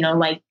intense,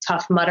 like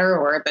Tough Mudder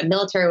or the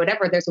military or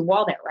whatever, there's a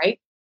wall there, right?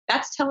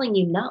 That's telling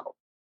you no.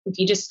 If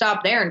you just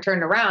stop there and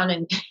turn around,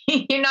 and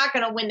you're not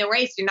going to win the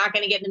race, you're not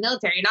going to get in the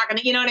military, you're not going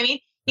to, you know what I mean?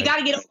 You got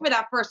to get over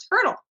that first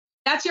hurdle.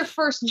 That's your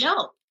first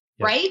no,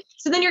 right?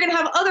 So then you're going to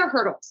have other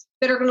hurdles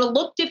that are going to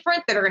look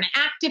different, that are going to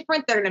act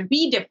different, that are going to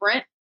be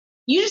different.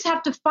 You just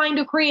have to find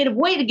a creative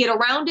way to get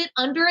around it,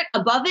 under it,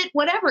 above it,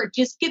 whatever.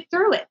 Just get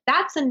through it.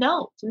 That's a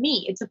no to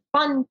me. It's a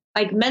fun,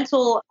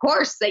 mental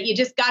course that you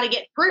just got to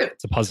get through.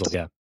 It's a puzzle,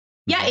 yeah.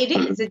 Yeah, it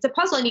is. It's a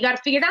puzzle, and you got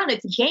to figure it out.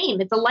 It's a game.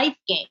 It's a life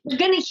game. You're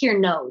going to hear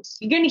no's.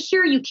 You're going to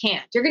hear you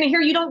can't. You're going to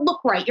hear you don't look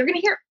right. You're going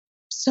to hear,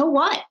 so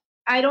what?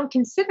 I don't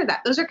consider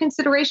that. Those are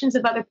considerations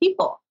of other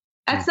people.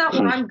 That's not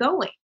where I'm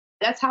going.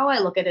 That's how I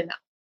look at it now.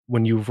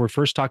 When you were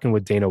first talking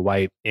with Dana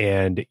White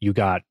and you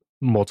got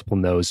multiple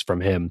no's from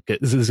him.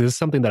 This is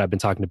something that I've been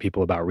talking to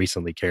people about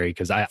recently, Carrie,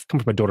 because I've come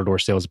from a door-to-door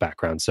sales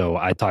background. So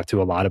I talk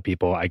to a lot of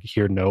people. I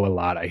hear no a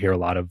lot. I hear a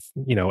lot of,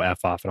 F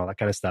off and all that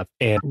kind of stuff.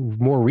 And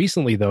more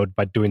recently, though,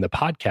 by doing the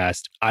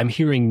podcast, I'm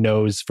hearing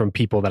no's from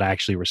people that I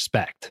actually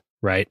respect.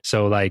 Right.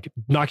 So like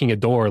knocking a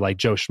door, like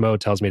Joe Schmo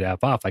tells me to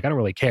F off. Like, I don't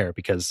really care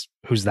because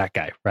who's that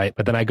guy? Right.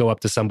 But then I go up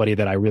to somebody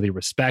that I really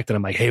respect and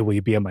I'm like, hey, will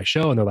you be on my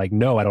show? And they're like,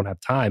 no, I don't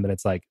have time. And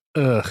it's like,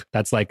 ugh,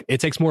 that's like,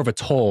 it takes more of a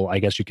toll, I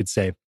guess you could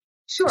say.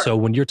 Sure. So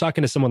when you're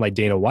talking to someone like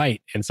Dana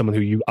White and someone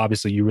who you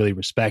really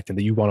respect and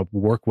that you want to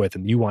work with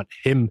and you want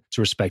him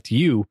to respect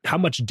you, how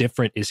much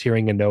different is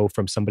hearing a no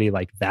from somebody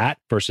like that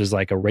versus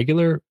like a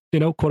regular,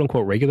 quote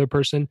unquote, regular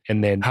person?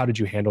 And then how did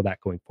you handle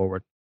that going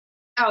forward?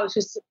 Oh, it's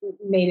just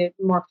made it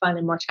more fun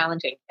and more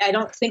challenging. I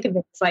don't think of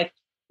it as like,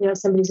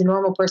 somebody's a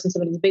normal person,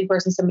 somebody's a big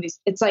person,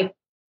 it's like,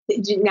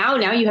 now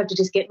you have to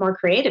just get more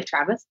creative,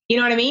 Travis. You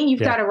know what I mean?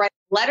 You've got to write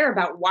a letter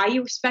about why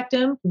you respect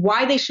them,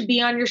 why they should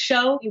be on your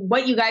show,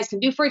 what you guys can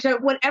do for each other,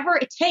 whatever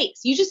it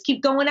takes. You just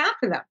keep going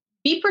after them.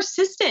 Be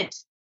persistent.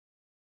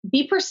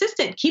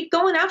 Keep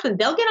going after them.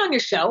 They'll get on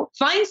your show.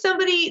 Find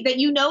somebody that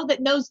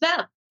that knows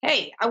them.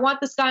 Hey, I want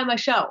this guy on my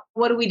show.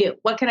 What do we do?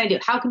 What can I do?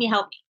 How can you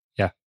help me?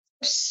 Yeah.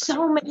 There's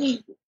so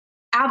many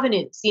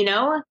avenues,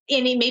 and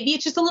maybe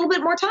it's just a little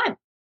bit more time.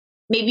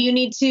 Maybe you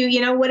need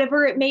to,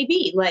 whatever it may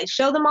be, like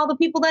show them all the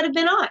people that have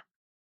been on.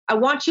 I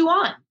want you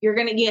on. You're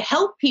going to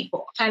help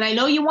people. And I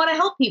know you want to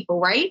help people,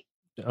 right?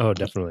 Oh,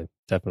 definitely.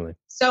 Definitely.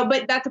 So,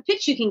 but that's a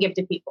pitch you can give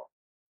to people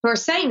who are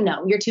saying,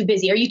 no, you're too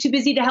busy. Are you too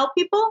busy to help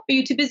people? Are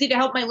you too busy to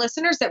help my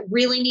listeners that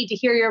really need to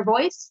hear your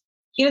voice?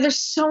 There's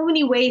so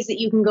many ways that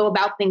you can go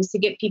about things to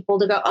get people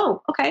to go,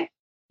 oh, okay.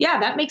 Yeah,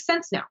 that makes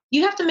sense now.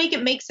 You have to make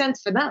it make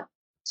sense for them.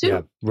 Too.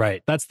 Yeah,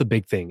 right. That's the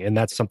big thing. And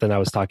that's something I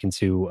was talking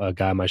to a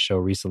guy on my show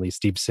recently,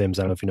 Steve Sims.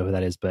 I don't know if you know who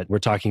that is, but we're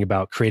talking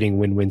about creating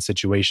win-win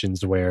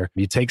situations where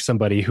you take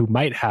somebody who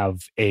might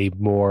have a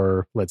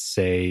more, let's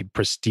say,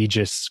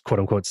 prestigious, quote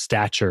unquote,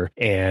 stature,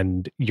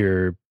 and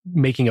you're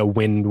making a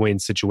win-win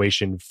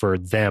situation for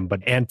them,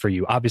 and for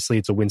you. Obviously,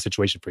 it's a win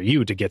situation for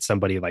you to get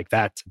somebody like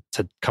that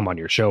to come on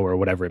your show or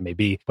whatever it may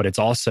be. But it's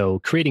also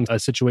creating a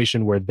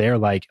situation where they're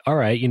like, all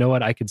right, you know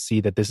what? I could see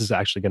that this is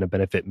actually going to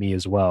benefit me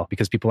as well,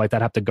 because people like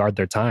that have to guard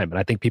their time. And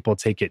I think people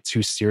take it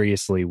too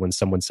seriously when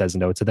someone says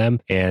no to them,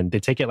 and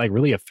they take it like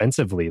really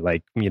offensively.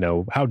 Like,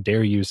 how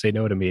dare you say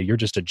no to me? You're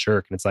just a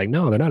jerk. And it's like,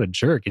 no, they're not a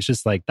jerk. It's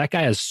just like that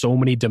guy has so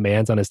many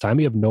demands on his time.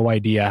 You have no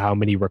idea how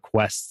many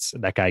requests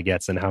that guy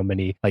gets and how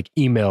many like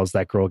emails emails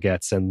that girl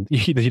gets, and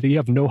you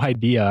have no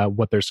idea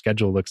what their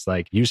schedule looks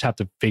like. You just have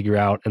to figure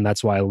out, and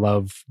that's why I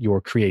love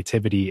your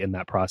creativity in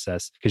that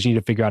process, because you need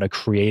to figure out a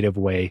creative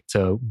way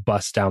to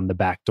bust down the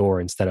back door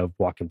instead of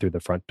walking through the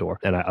front door.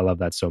 And I love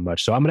that so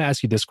much. So I'm going to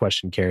ask you this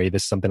question, Carrie.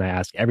 This is something I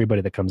ask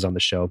everybody that comes on the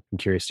show. I'm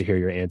curious to hear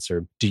your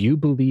answer. Do you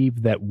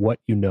believe that what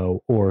you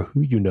know or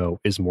who you know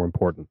is more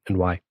important, and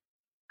why?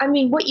 I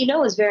mean, what you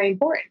know is very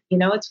important.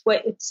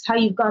 It's how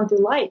you've gone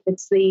through life.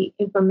 It's the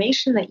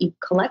information that you've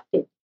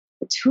collected.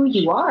 It's who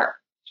you are,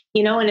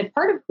 and a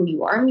part of who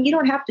you are. I mean, you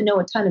don't have to know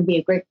a ton and be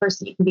a great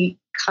person. You can be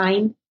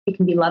kind, you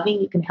can be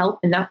loving, you can help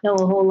and not know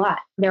a whole lot.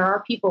 There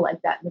are people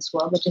like that in this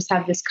world that just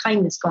have this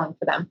kindness going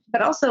for them.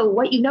 But also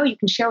what you know, you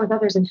can share with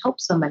others and help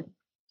so many.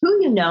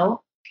 Who you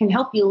know can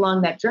help you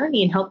along that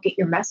journey and help get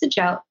your message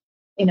out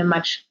in a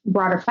much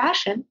broader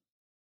fashion.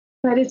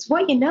 But it's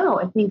what you know,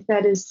 I think,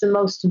 that is the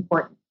most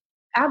important.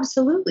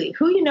 Absolutely.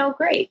 Who you know,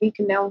 great. You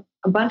can know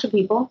a bunch of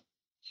people.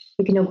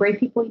 You can know great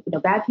people. You can know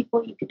bad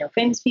people. You can know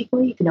famous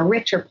people. You can know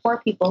rich or poor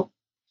people.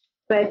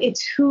 But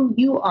it's who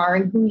you are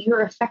and who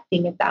you're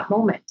affecting at that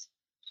moment,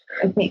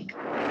 I think.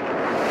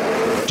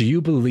 Do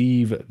you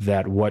believe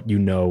that what you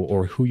know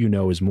or who you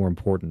know is more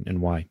important,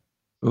 and why?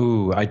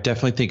 Ooh, I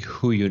definitely think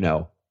who you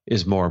know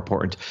is more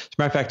important. As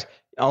a matter of fact,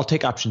 I'll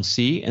take option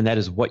C, and that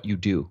is what you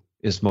do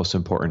is most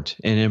important.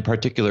 And in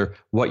particular,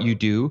 what you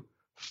do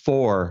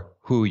for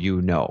who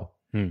you know.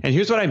 And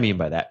here's what I mean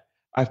by that.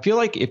 I feel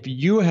like if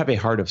you have a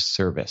heart of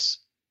service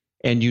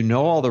and you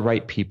know all the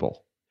right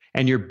people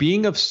and you're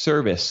being of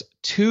service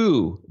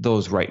to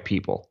those right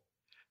people,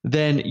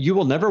 then you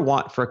will never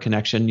want for a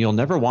connection. You'll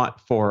never want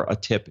for a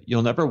tip.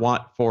 You'll never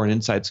want for an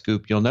inside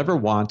scoop. You'll never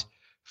want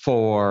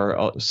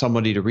for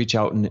somebody to reach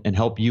out and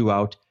help you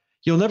out.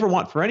 You'll never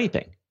want for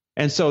anything.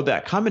 And so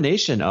that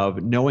combination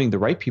of knowing the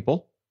right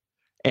people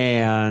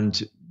and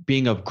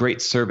being of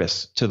great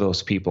service to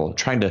those people,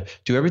 trying to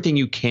do everything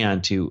you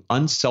can to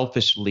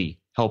unselfishly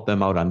help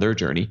them out on their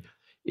journey,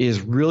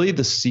 is really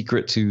the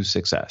secret to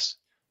success.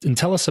 And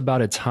tell us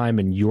about a time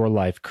in your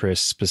life,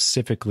 Chris,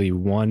 specifically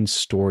one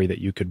story that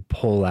you could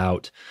pull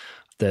out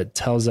that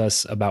tells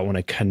us about when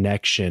a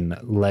connection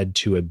led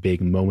to a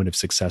big moment of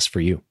success for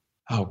you.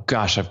 Oh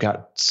gosh, I've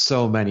got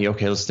so many.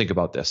 Okay, let's think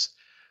about this.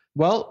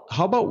 Well,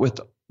 how about with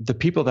the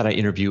people that I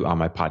interview on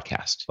my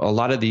podcast? A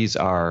lot of these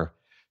are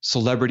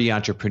celebrity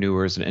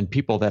entrepreneurs and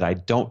people that I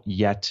don't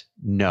yet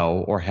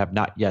know or have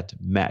not yet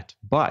met.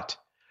 But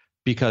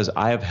because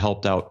I have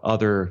helped out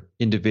other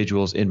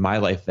individuals in my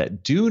life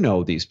that do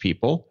know these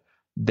people,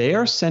 they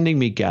are sending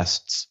me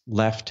guests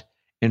left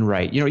and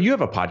right. You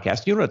have a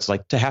podcast. You know what it's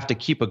like to have to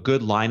keep a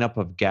good lineup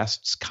of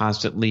guests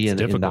constantly in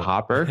the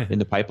hopper, in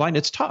the pipeline.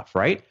 It's tough,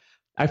 right?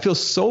 I feel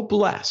so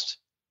blessed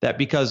that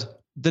because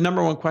the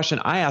number one question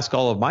I ask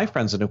all of my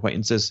friends and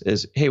acquaintances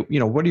is, hey,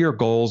 what are your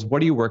goals?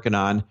 What are you working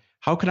on?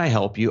 How can I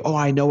help you? Oh,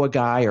 I know a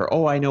guy, or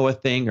oh, I know a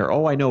thing, or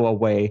oh, I know a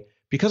way.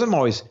 Because I'm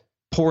always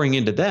pouring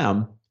into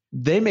them,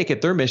 they make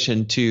it their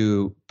mission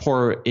to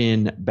pour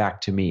in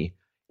back to me.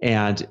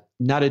 And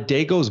not a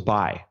day goes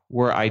by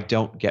where I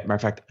don't get, matter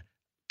of fact,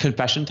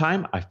 confession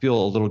time, I feel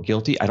a little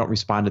guilty. I don't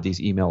respond to these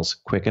emails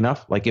quick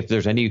enough. Like if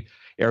there's any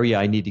area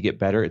I need to get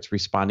better, it's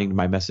responding to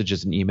my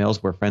messages and emails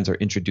where friends are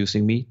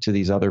introducing me to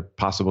these other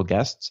possible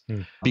guests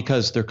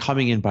because they're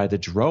coming in by the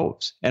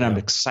droves. And I'm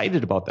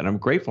excited about that. I'm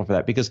grateful for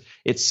that because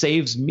it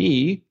saves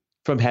me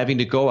from having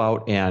to go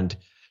out and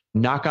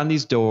knock on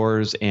these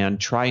doors and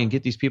try and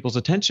get these people's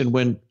attention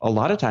when a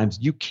lot of times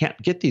you can't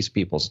get these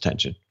people's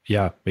attention.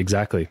 Yeah,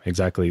 exactly.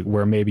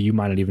 Where maybe you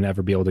might not even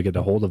ever be able to get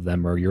a hold of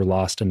them, or you're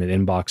lost in an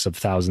inbox of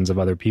thousands of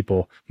other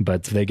people,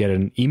 but they get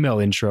an email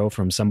intro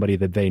from somebody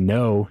that they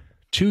know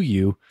to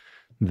you,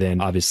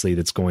 then obviously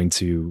that's going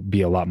to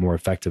be a lot more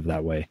effective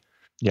that way.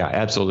 Yeah,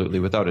 absolutely.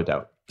 Without a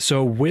doubt.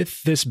 So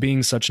with this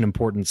being such an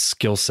important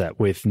skill set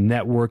with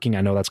networking,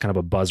 I know that's kind of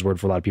a buzzword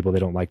for a lot of people. They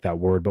don't like that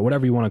word, but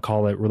whatever you want to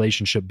call it,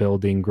 relationship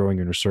building, growing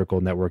your inner circle,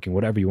 networking,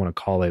 whatever you want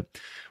to call it,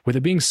 with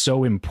it being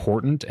so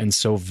important and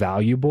so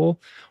valuable,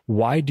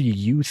 why do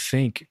you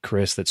think,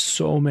 Chris, that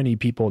so many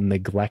people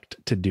neglect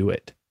to do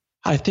it?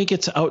 I think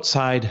it's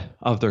outside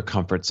of their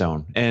comfort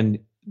zone. And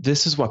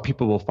this is what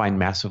people will find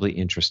massively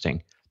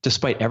interesting.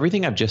 Despite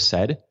everything I've just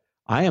said,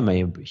 I am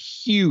a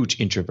huge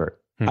introvert.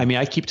 I mean,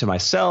 I keep to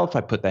myself.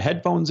 I put the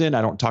headphones in.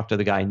 I don't talk to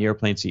the guy in the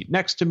airplane seat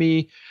next to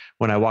me.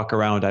 When I walk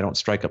around, I don't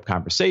strike up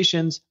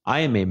conversations.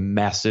 I am a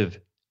massive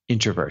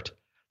introvert.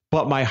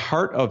 But my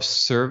heart of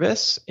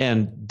service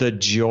and the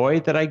joy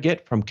that I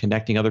get from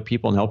connecting other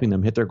people and helping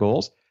them hit their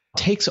goals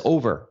takes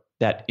over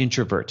that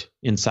introvert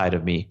inside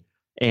of me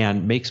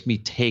and makes me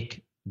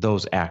take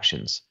those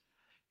actions.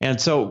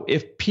 And so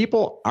if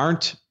people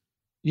aren't,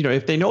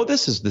 if they know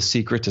this is the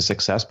secret to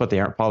success, but they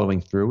aren't following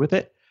through with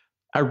it,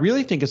 I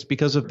really think it's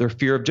because of their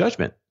fear of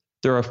judgment.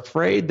 They're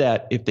afraid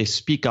that if they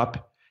speak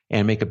up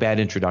and make a bad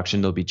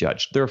introduction, they'll be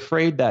judged. They're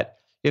afraid that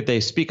if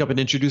they speak up and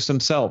introduce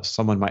themselves,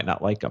 someone might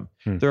not like them.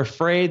 They're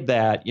afraid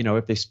that,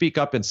 if they speak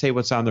up and say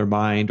what's on their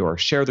mind or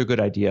share their good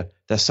idea,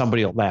 that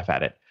somebody will laugh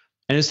at it.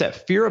 And it's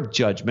that fear of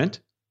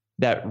judgment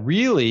that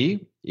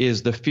really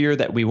is the fear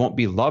that we won't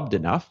be loved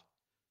enough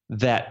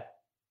that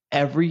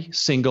every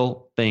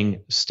single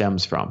thing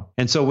stems from.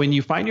 And so when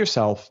you find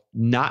yourself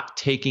not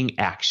taking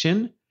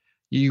action,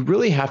 you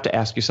really have to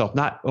ask yourself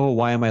not, oh,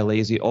 why am I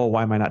lazy? Oh,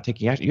 why am I not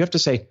taking action? You have to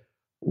say,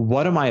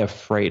 what am I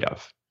afraid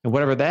of? And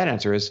whatever that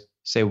answer is,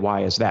 say,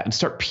 why is that? And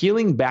start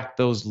peeling back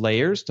those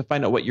layers to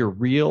find out what your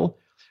real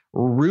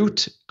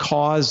root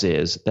cause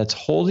is that's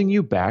holding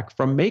you back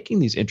from making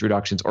these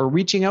introductions or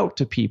reaching out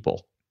to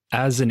people.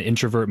 As an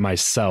introvert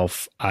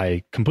myself,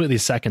 I completely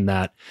second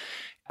that.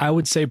 I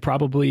would say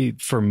probably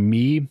for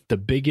me, the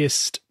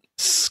biggest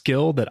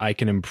skill that I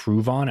can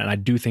improve on, and I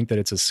do think that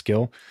it's a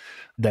skill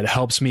that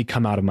helps me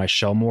come out of my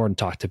shell more and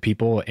talk to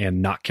people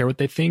and not care what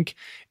they think,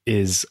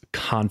 is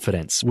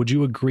confidence. Would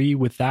you agree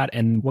with that?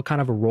 And what kind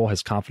of a role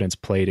has confidence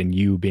played in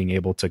you being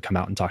able to come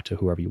out and talk to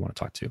whoever you want to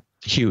talk to?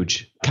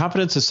 Huge.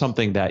 Confidence is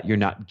something that you're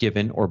not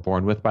given or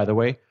born with, by the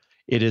way.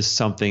 It is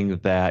something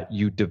that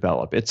you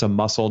develop. It's a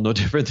muscle, no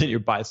different than your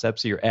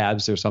biceps or your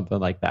abs or something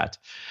like that.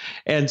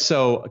 And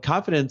so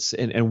confidence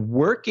and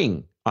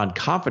working on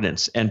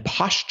confidence and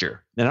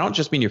posture, and I don't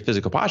just mean your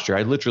physical posture,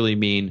 I literally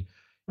mean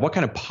what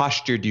kind of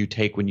posture do you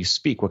take when you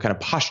speak? What kind of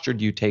posture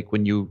do you take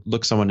when you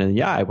look someone in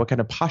the eye? What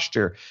kind of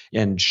posture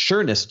and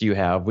sureness do you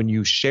have when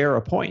you share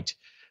a point?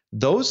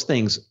 Those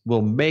things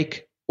will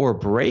make or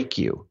break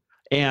you.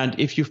 And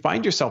if you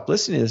find yourself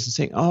listening to this and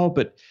saying, oh,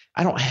 but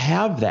I don't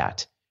have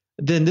that,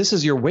 then this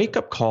is your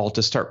wake-up call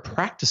to start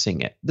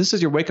practicing it. This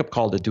is your wake-up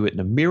call to do it in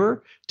a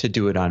mirror, to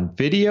do it on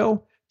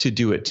video, to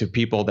do it to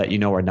people that you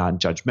know are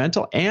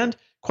non-judgmental, and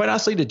quite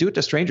honestly, to do it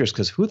to strangers,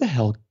 because who the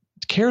hell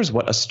cares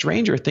what a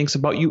stranger thinks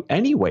about you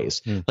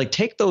anyways? Like,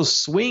 take those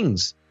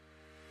swings.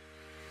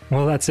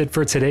 Well, that's it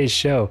for today's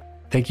show.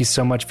 Thank you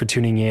so much for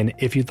tuning in.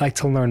 If you'd like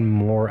to learn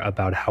more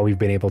about how we've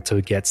been able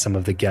to get some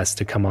of the guests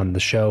to come on the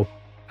show,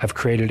 I've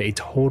created a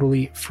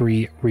totally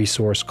free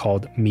resource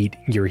called Meet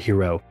Your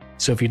Hero.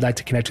 So if you'd like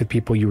to connect with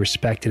people you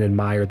respect and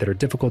admire that are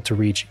difficult to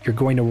reach, you're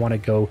going to want to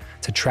go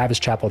to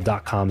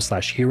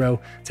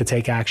travischappell.com/hero to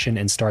take action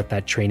and start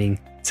that training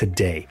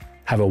today.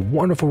 Have a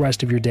wonderful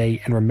rest of your day,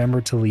 and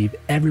remember to leave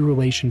every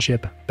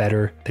relationship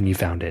better than you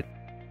found it.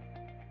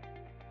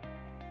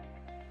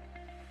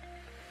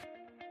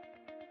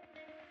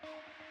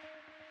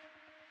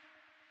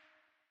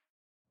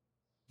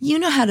 You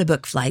know how to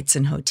book flights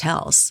and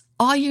hotels.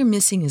 All you're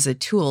missing is a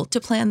tool to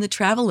plan the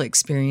travel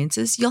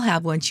experiences you'll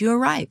have once you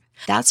arrive.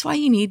 That's why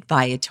you need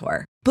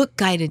Viator. Book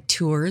guided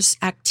tours,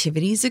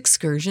 activities,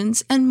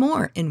 excursions, and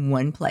more in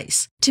one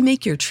place to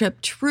make your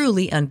trip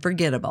truly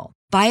unforgettable.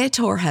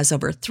 Viator has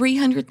over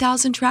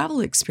 300,000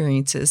 travel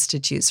experiences to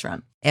choose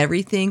from.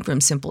 Everything from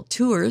simple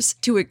tours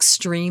to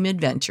extreme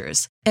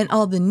adventures and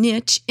all the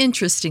niche,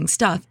 interesting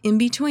stuff in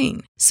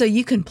between. So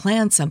you can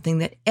plan something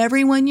that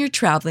everyone you're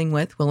traveling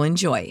with will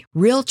enjoy.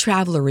 Real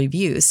traveler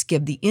reviews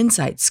give the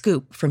inside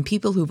scoop from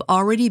people who've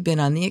already been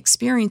on the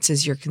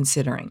experiences you're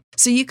considering.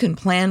 So you can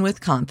plan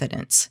with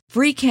confidence.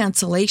 Free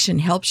cancellation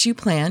helps you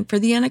plan for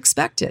the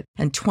unexpected.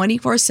 And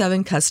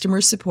 24/7 customer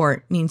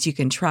support means you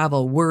can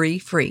travel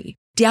worry-free.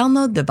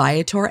 Download the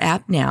Viator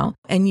app now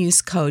and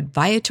use code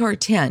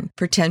Viator10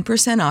 for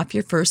 10% off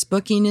your first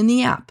booking in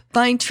the app.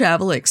 Find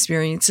travel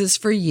experiences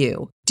for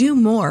you. Do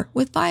more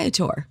with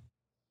Viator.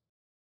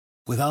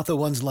 Without the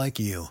ones like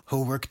you,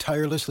 who work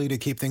tirelessly to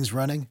keep things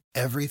running,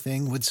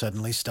 everything would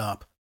suddenly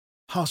stop.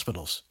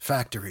 Hospitals,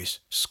 factories,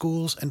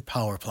 schools, and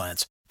power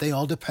plants, they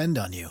all depend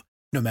on you.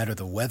 No matter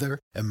the weather,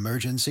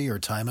 emergency, or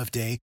time of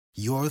day,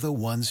 you're the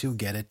ones who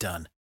get it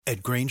done.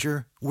 At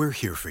Grainger, we're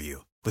here for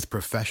you with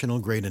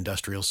professional-grade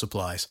industrial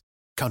supplies.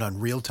 Count on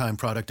real-time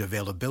product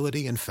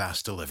availability and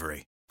fast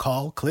delivery.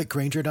 Call, click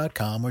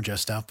Grainger.com, or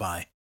just stop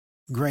by.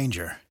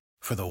 Grainger,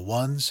 for the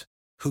ones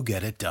who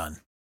get it done.